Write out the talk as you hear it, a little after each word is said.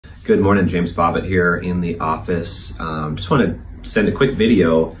Good morning, James Bobbitt here in the office. Just want to send a quick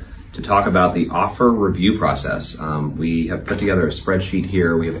video to talk about the offer review process. We have put together a spreadsheet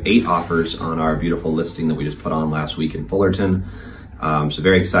here. We have 8 offers on our beautiful listing that we just put on last week in Fullerton. So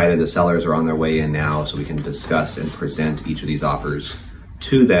very excited. The sellers are on their way in now, so we can discuss and present each of these offers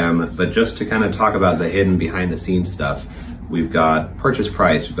to them. But just to kind of talk about the hidden behind the scenes stuff, we've got purchase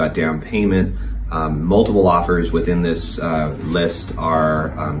price, we've got down payment. Multiple offers within this list are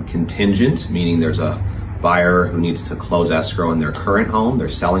contingent, meaning there's a buyer who needs to close escrow in their current home. They're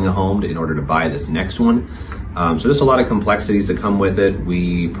selling a home in order to buy this next one. So there's a lot of complexities that come with it.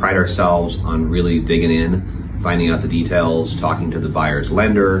 We pride ourselves on really digging in, finding out the details, talking to the buyer's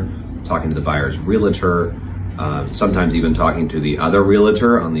lender, talking to the buyer's realtor, sometimes even talking to the other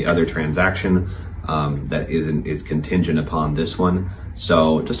realtor on the other transaction that is contingent upon this one.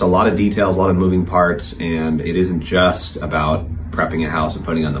 So just a lot of details, a lot of moving parts, and it isn't just about prepping a house and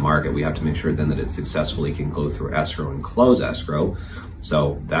putting it on the market. We have to make sure then that it successfully can go through escrow and close escrow.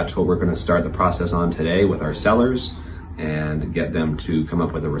 So that's what we're going to start the process on today with our sellers and get them to come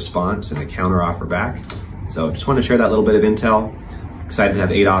up with a response and a counter offer back. So just want to share that little bit of intel. Excited to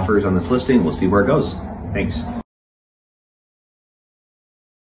have 8 offers on this listing. We'll see where it goes. Thanks.